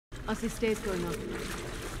I see stairs going up.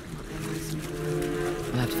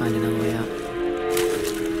 We'll have to find another way out.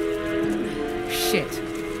 Shit.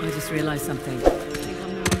 I just realized something. I think I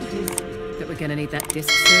know what it is. That we're gonna need that disc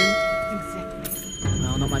soon? Exactly.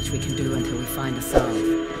 Well, not much we can do until we find a salve.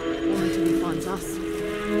 Or until he finds us.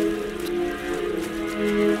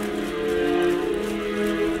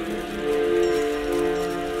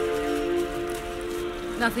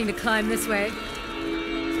 Nothing to climb this way.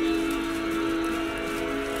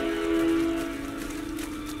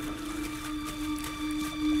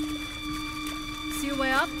 See your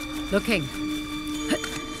way up? Looking.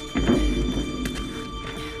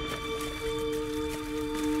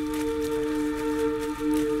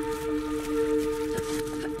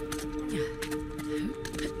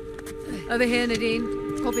 Over here,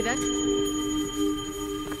 Nadine. Copy that.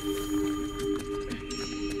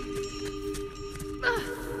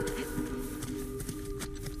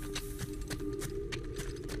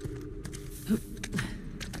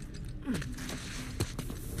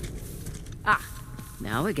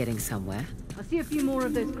 Now we're getting somewhere. I see a few more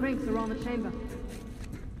of those cranks around the chamber.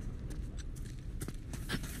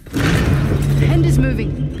 The hand is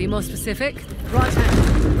moving. Be more specific. Right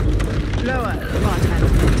hand. Lower. Right hand.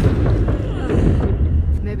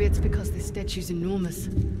 Maybe it's because this statue's enormous.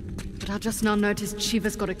 But I just now noticed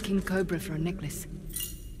Shiva's got a king cobra for a necklace.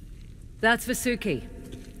 That's Vasuki,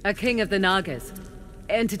 a king of the Nagas.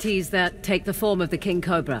 Entities that take the form of the king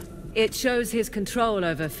cobra. It shows his control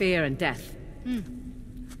over fear and death.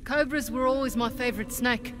 Cobras were always my favorite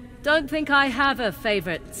snake. Don't think I have a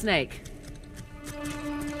favorite snake.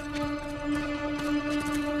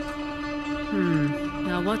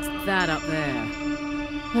 Now what's that up there?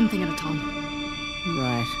 One thing at a time.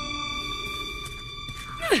 Right.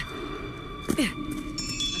 Okay,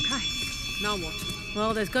 now what?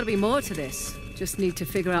 Well, there's got to be more to this. Just need to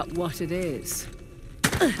figure out what it is.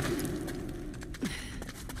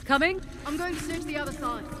 Coming? I'm going to search the other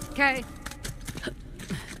side. Okay.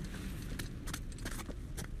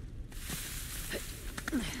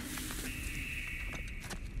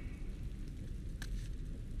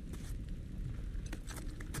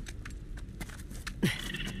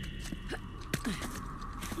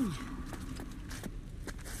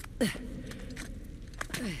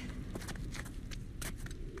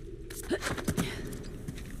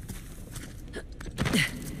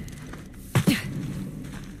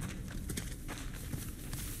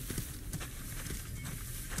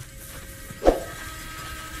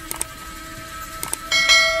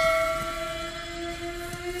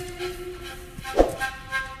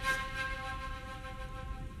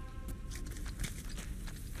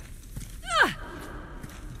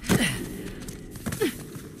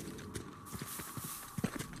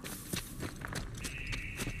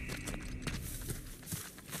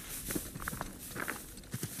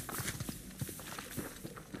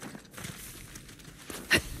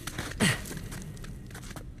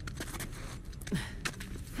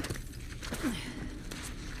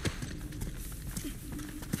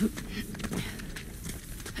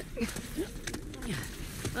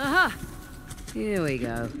 Aha! Here we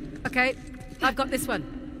go. Okay, I've got this one.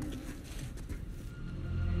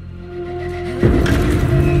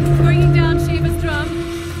 Bringing down Shiva's drum.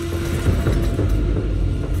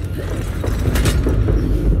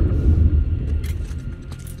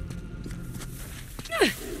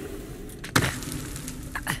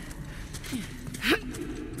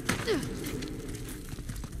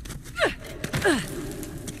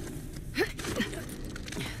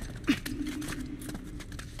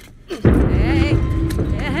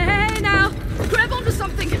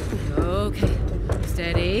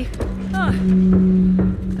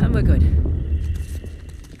 And we're good.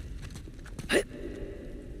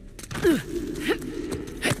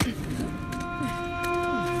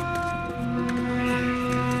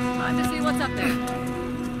 Time to see what's up there.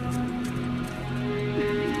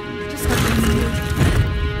 Just like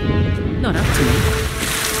not up to me.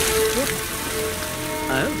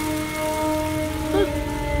 Oh?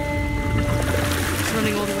 it's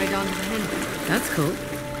running all the way down to the hen. That's cool.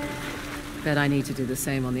 Bet I need to do the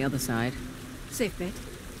same on the other side. Safe bet.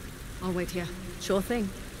 I'll wait here. Sure thing.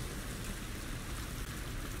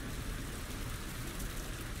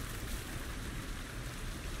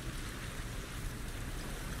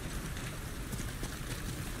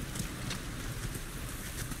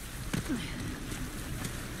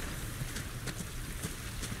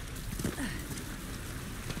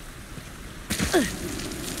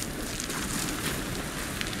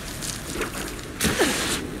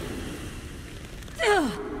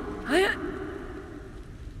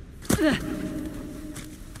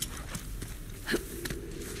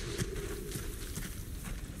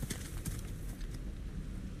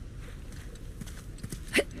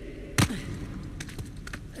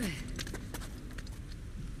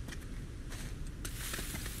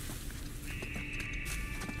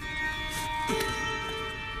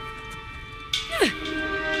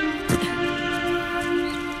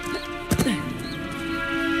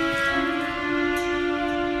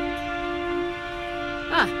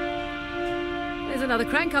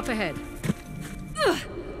 another crank up ahead.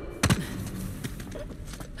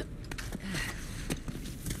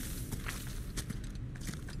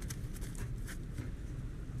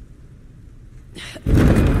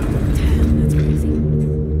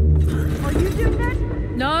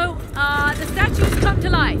 No, The statues come to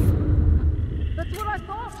life. that's what I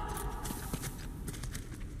thought.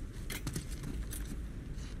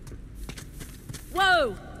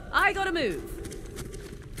 Whoa! I gotta move.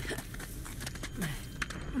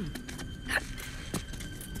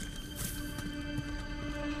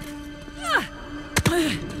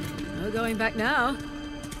 No going back now.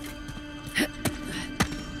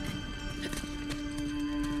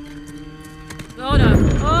 Oh no!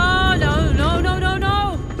 Oh no! No! No! No!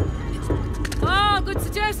 No! Oh, good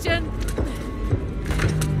suggestion.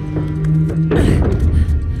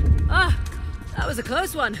 Ah, that was a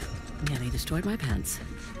close one. Nearly destroyed my pants.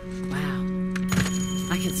 Wow.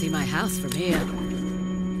 I can see my house from here.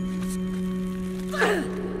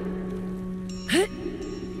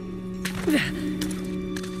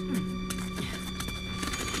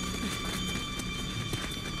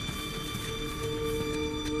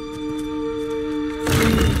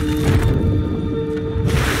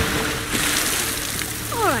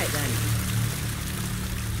 All right then.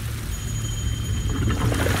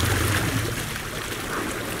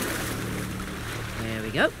 There we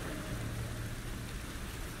go.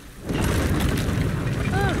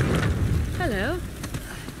 Oh, hello.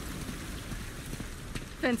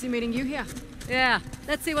 Fancy meeting you here. Yeah,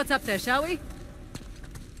 let's see what's up there, shall we?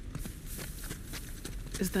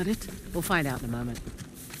 Is that it? We'll find out in a moment.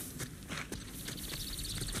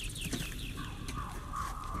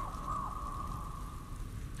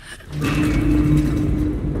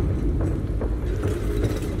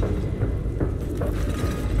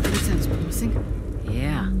 That sounds promising.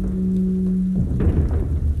 Yeah.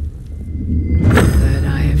 Third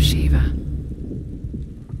eye of Shiva.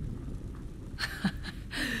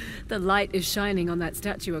 The light is shining on that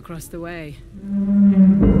statue across the way.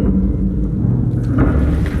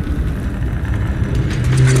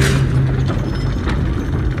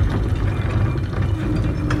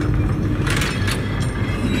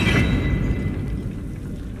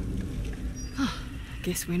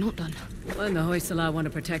 Guess we're not done. When the Hoysala want to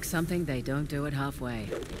protect something, they don't do it halfway.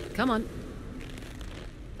 Come on.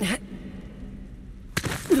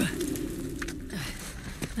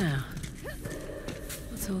 Now,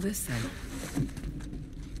 what's all this then?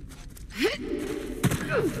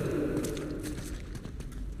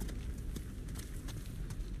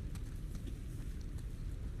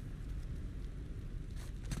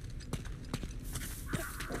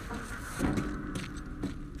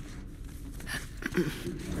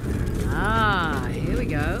 Ah, here we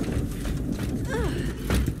go.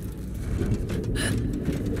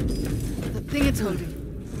 That thing it's holding.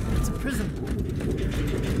 It's a prism.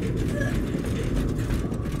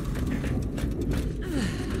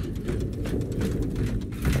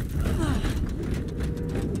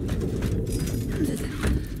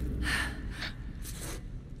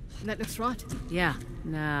 That looks right. Yeah,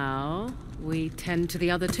 now we tend to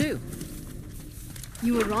the other two.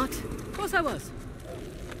 You were right. Of course I was.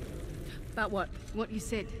 About what? What you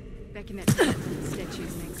said back in that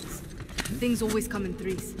statue's nexus. Things always come in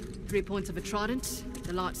threes. 3 points of a trident,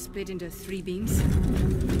 the light split into 3 beams.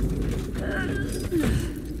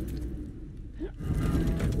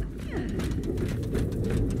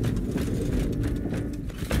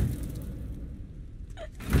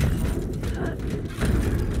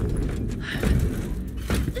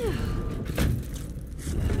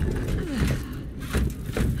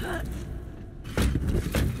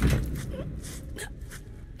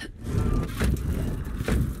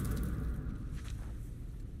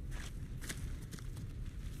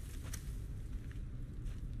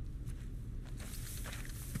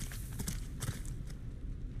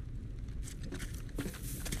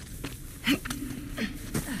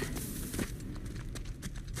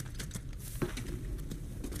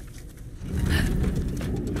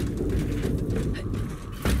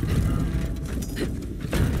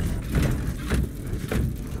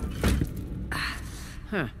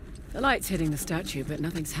 Huh. The light's hitting the statue, but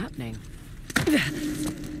nothing's happening.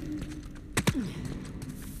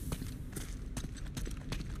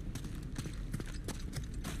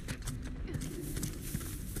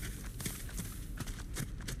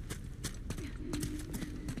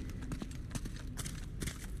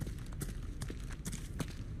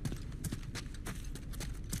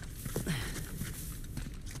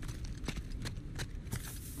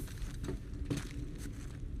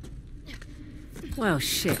 Well,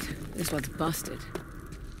 shit. This one's busted.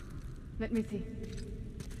 Let me see.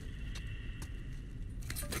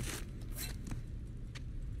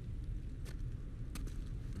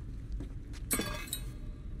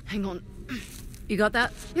 Hang on. You got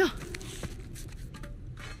that? Yeah.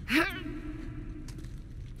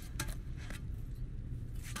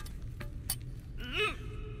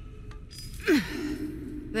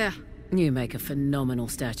 There. You make a phenomenal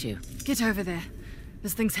statue. Get over there.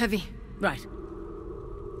 This thing's heavy. Right.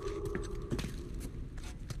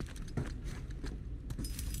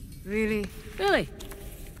 Really? Really?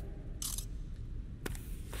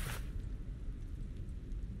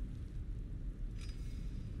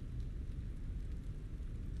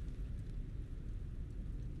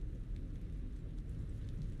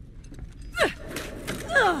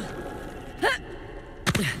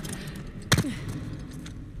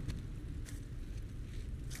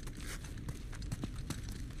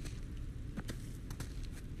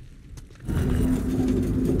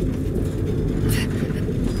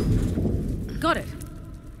 Got it.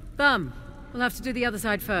 Bum. We'll have to do the other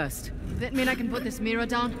side first. That mean I can put this mirror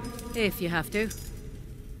down? If you have to.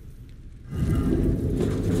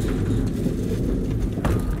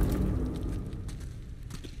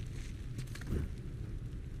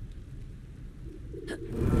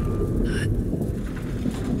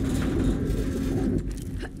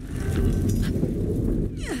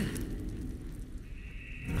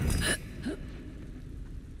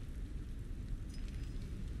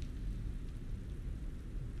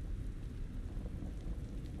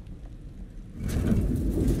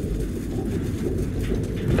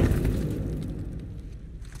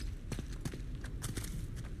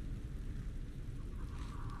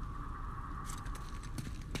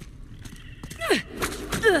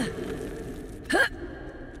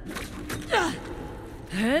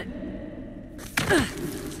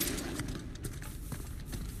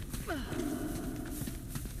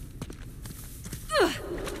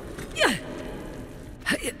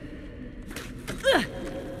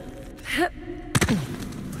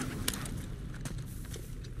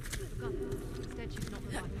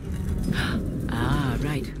 Ah,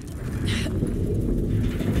 right.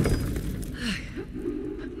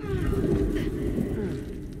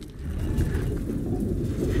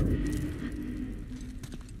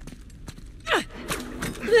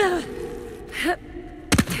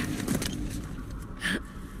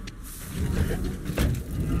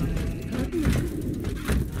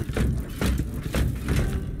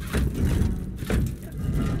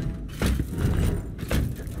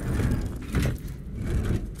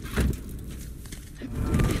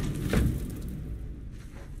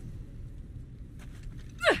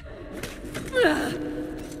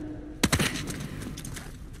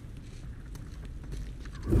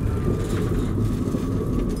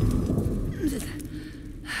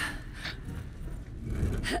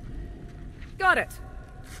 Got it.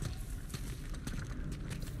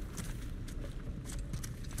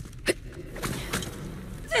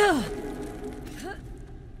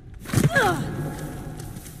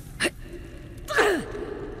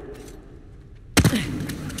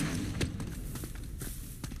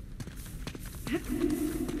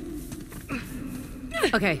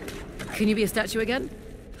 Okay, can you be a statue again?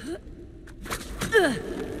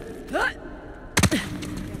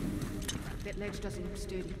 That ledge doesn't look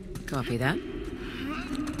sturdy. Copy that.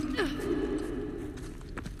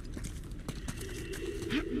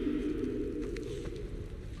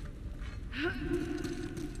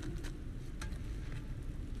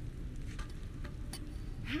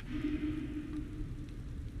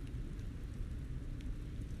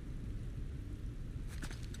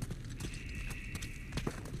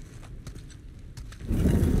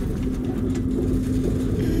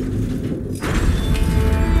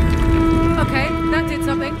 Okay, that did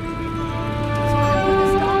something.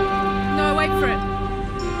 No, wait for it.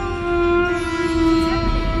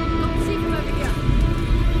 Don't see from over here.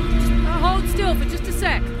 Hold still for just a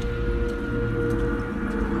sec.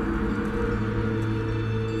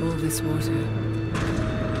 All this water,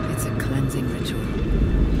 it's a cleansing ritual.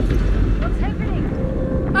 What's happening?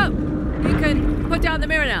 Oh, you can put down the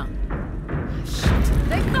mirror now. Shit!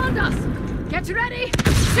 They found us! Get ready!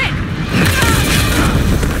 Sit!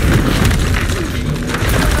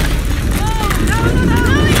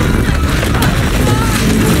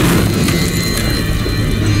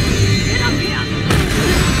 Get up here!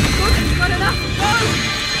 Good, got enough!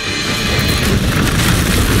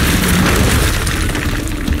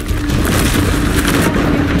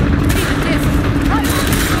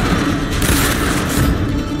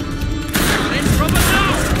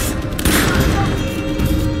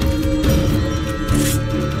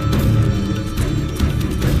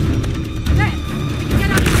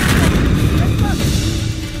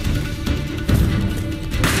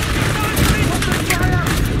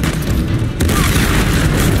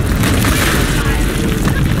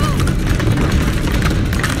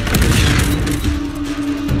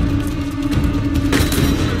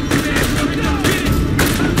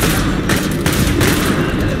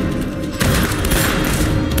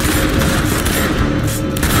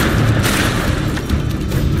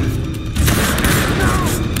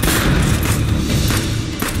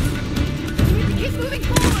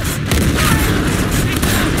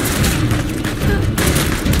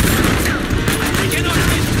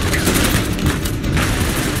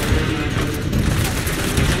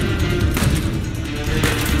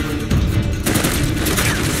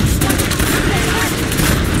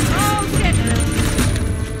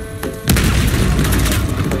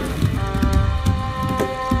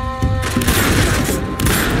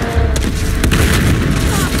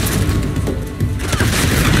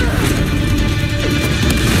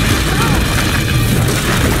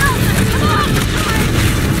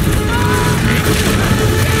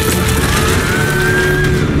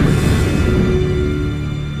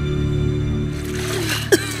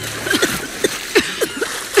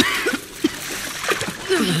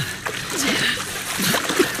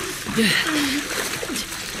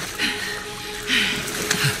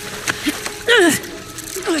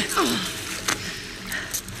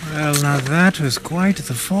 That was quite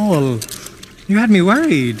the fall. You had me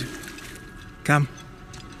worried. Come,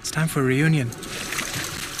 it's time for a reunion.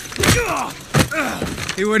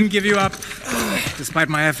 He wouldn't give you up, despite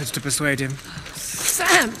my efforts to persuade him.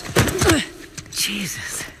 Sam!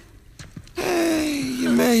 Jesus. Hey,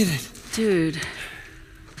 you made it. Dude.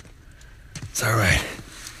 It's all right.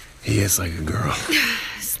 He is like a girl.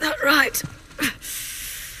 Is that right?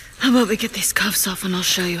 How about we get these cuffs off and I'll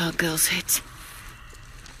show you how girls hit.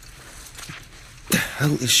 The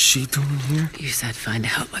hell is she doing here? You said find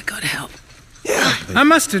help, I got help. Yeah. I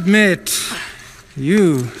must admit,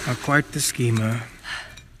 you are quite the schemer.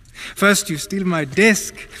 First you steal my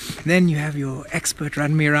disc, then you have your expert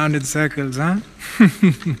run me around in circles, huh?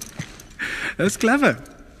 That's clever.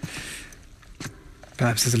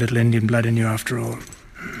 Perhaps there's a little Indian blood in you after all.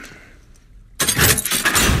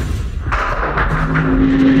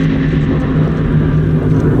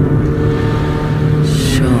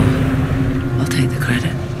 Sure. I'll take the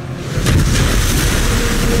credit.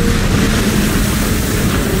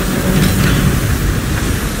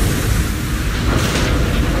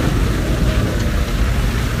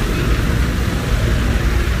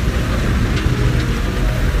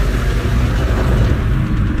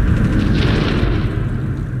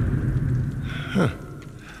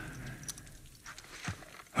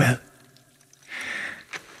 Well,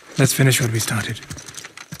 let's finish what we started.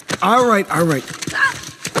 All right, all right.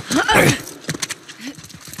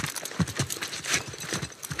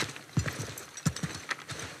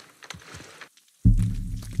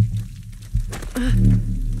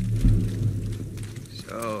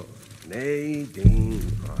 So, Nadine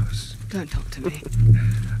Ross. Don't talk to me.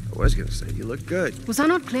 I was gonna say, you look good. Was I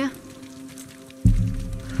not clear?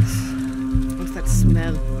 What's that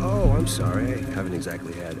smell? Oh, I'm sorry. I haven't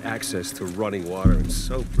exactly had access to running water and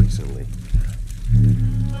soap recently.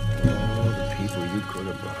 All the people you could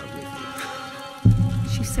have brought with you.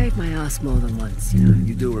 She saved my ass more than once, you know.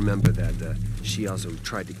 You do remember that she also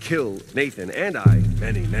tried to kill Nathan and I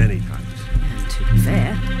many, many times. And to be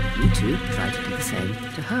fair, you two tried to do the same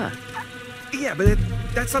to her. Yeah, but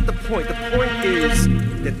that's not the point. The point is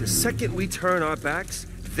that the second we turn our backs,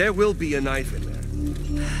 there will be a knife in there.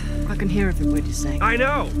 I can hear every word you're saying. I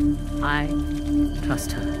know! I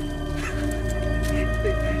trust her.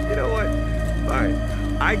 You know what? Alright,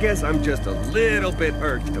 I guess I'm just a little bit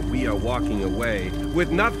irked that we are walking away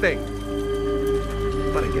with nothing.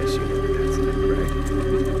 But I guess you know that's it, right?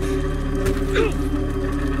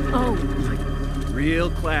 Oh, my... Real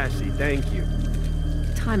classy, thank you.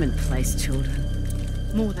 Time and place, children.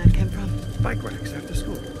 More that came from. Bike racks after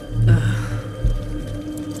school.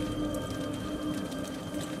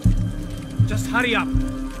 Just hurry up.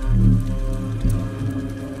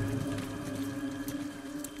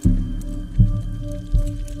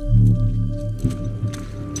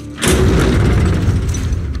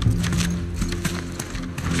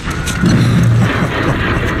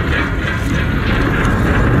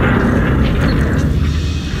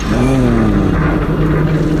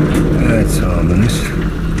 That's ominous.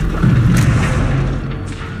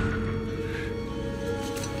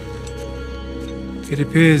 It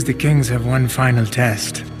appears the kings have one final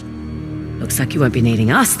test. Looks like you won't be needing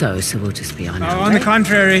us, though, so we'll just be on our On the way.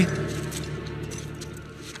 contrary.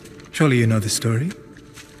 Surely you know the story.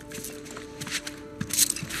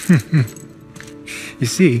 You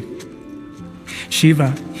see,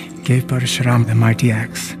 Shiva gave Parashuram the mighty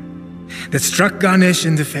axe that struck Ganesh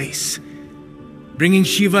in the face, bringing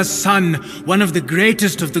Shiva's son, one of the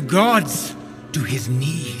greatest of the gods, to his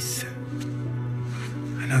knees.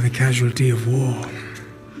 Another casualty of war.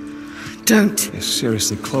 Don't. Yeah,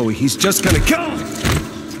 seriously, Chloe, he's just gonna kill him!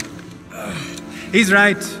 He's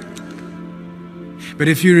right. But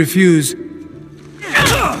if you refuse, you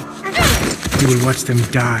will watch them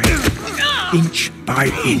die, inch by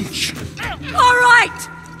inch. All right!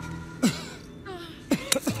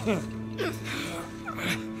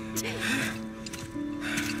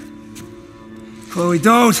 Chloe,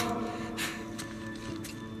 don't!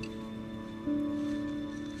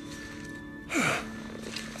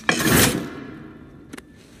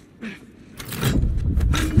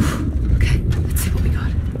 Okay, let's see what we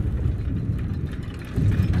got.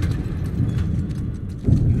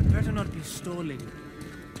 You'd better not be stalling.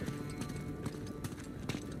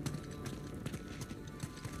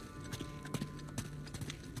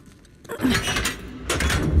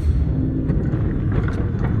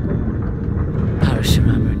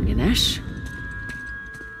 Parashurama and Ganesh.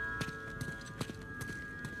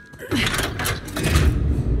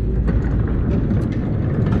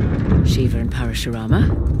 Shiva and Parashurama.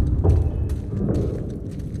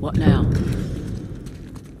 What now?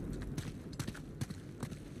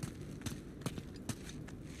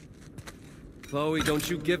 Chloe, don't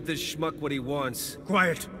you give this schmuck what he wants.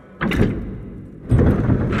 Quiet.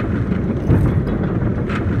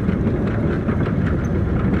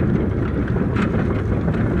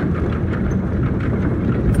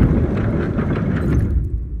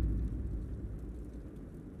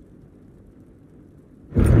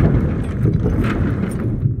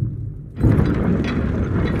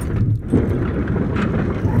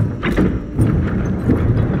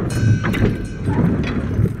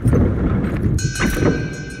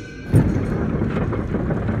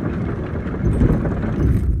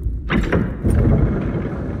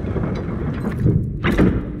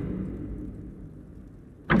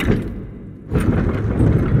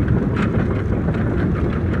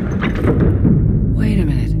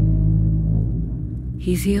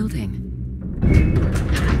 He's yielding.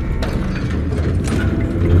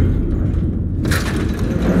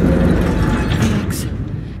 Alex,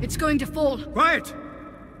 it's going to fall. Quiet!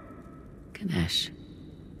 Ganesh,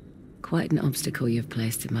 quite an obstacle you've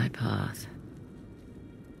placed in my path.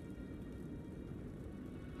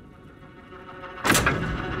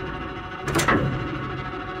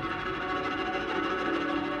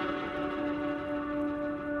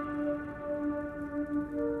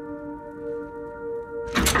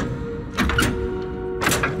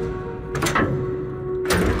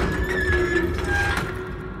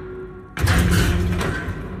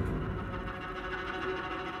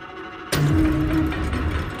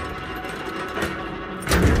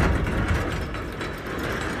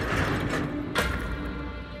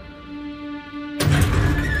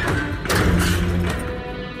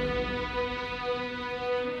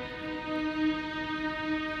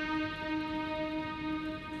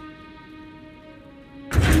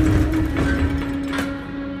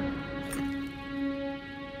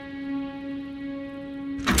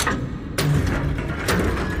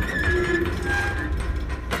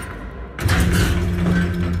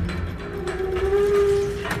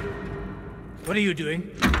 What are you doing?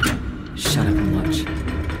 Shut up and watch.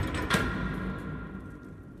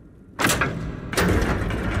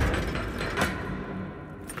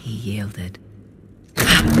 He yielded.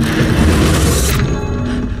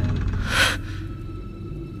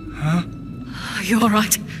 Huh? Are you all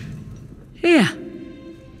right? Yeah.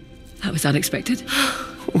 That was unexpected.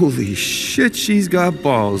 Holy shit, she's got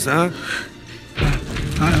balls, huh?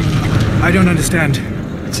 I don't understand.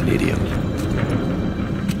 It's an idiom.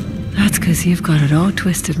 That's because you've got it all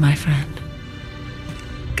twisted, my friend.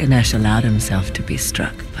 Ganesh allowed himself to be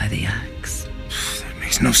struck by the axe. That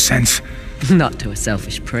makes no sense. Not to a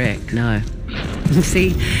selfish prick, no.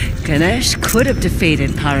 See, Ganesh could have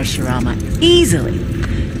defeated Parashurama easily.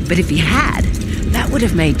 But if he had, that would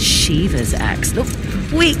have made Shiva's axe look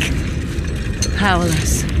weak,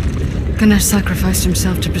 powerless. Ganesh sacrificed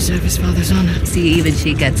himself to preserve his father's honor. See, even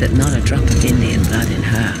she gets it, not a drop of Indian blood in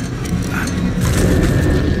her.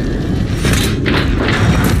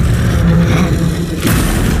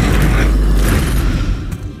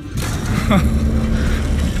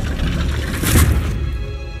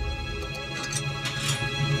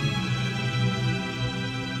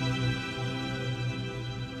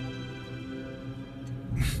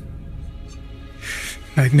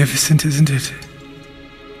 Magnificent, isn't it?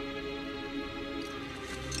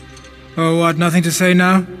 Oh, what? Nothing to say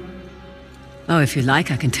now? Oh, if you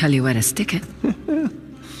like, I can tell you where to stick it.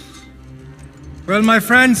 Well, my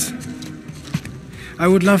friends, I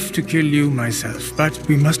would love to kill you myself, but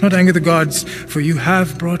we must not anger the gods, for you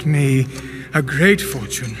have brought me a great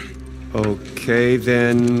fortune. Okay,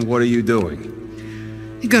 then what are you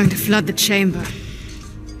doing? You're going to flood the chamber.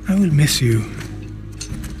 I will miss you.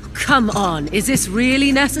 Come on, is this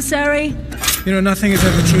really necessary? You know, nothing is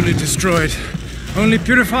ever truly destroyed, only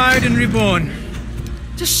purified and reborn.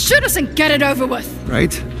 Just shoot us and get it over with.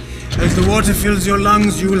 Right? As the water fills your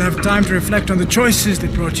lungs, you will have time to reflect on the choices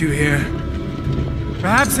that brought you here.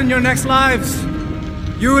 Perhaps in your next lives,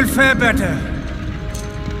 you will fare better.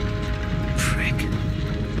 Prick.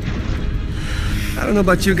 I don't know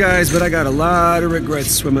about you guys, but I got a lot of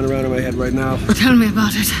regrets swimming around in my head right now. Tell me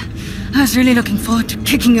about it. I was really looking forward to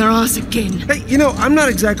kicking your ass again. Hey, you know, I'm not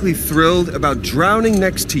exactly thrilled about drowning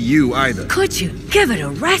next to you either. Could you give it a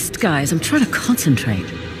rest, guys? I'm trying to concentrate.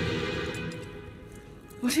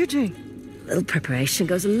 What are you doing? A little preparation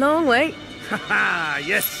goes a long way. Haha,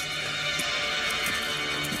 yes!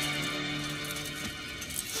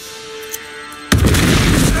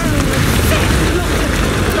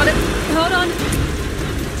 Got it. Hold on.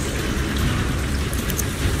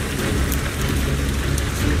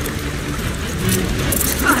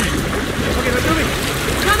 Okay, we're moving!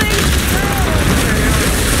 Coming!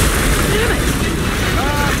 Damn it!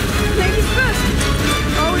 Ladies first!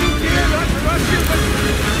 Oh, you can't rush!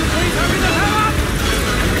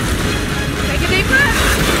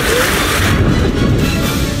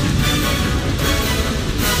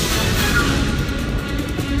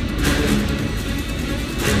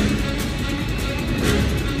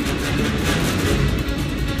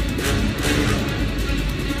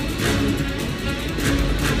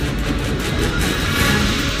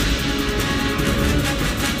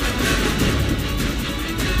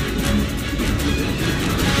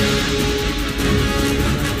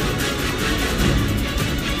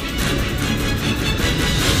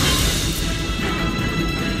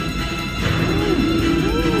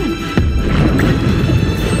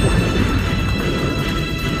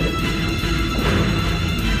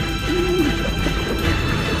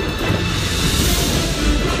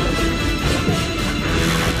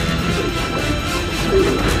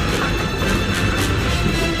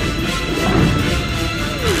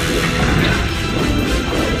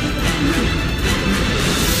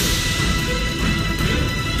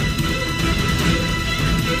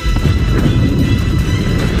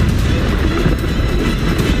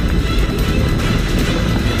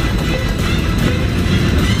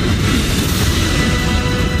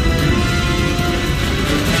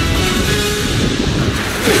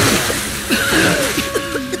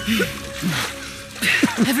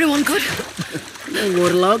 Everyone good?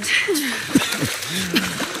 Waterlogged.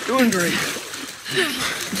 Doing great.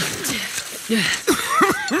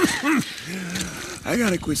 I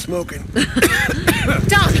gotta quit smoking.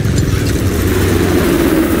 Down!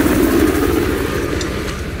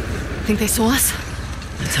 Think they saw us?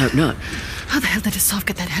 Let's hope not. How the hell did Asaf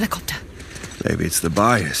get that helicopter? Maybe it's the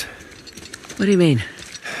buyers. What do you mean?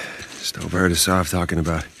 Just overheard Asaf talking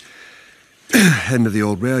about heading to the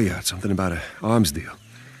old rail yard, something about an arms deal.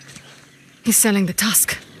 He's selling the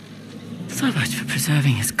Tusk. So much for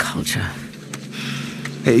preserving his culture.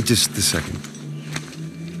 Hey, just a second.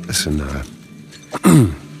 Listen,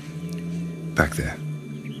 back there.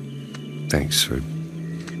 Thanks for...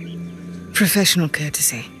 Professional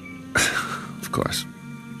courtesy. Of course.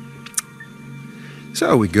 So,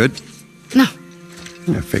 are we good? No.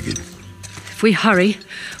 I figured. If we hurry,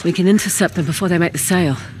 we can intercept them before they make the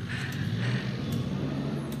sale.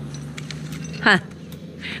 Huh.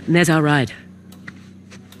 And there's our ride.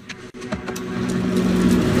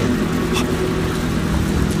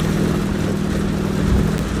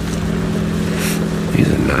 These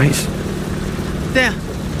are nice. There.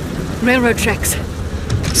 Railroad tracks.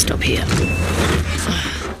 Stop here.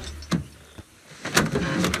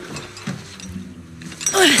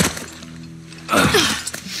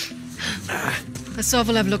 Asaf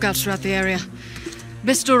will have lookouts throughout the area.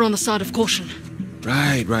 Best store on the side of caution.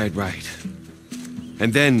 Right.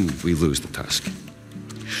 And then we lose the Tusk.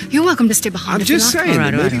 You're welcome to stay behind I'm if you just like. saying.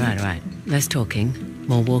 All that maybe- right. Less talking,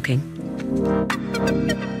 more walking.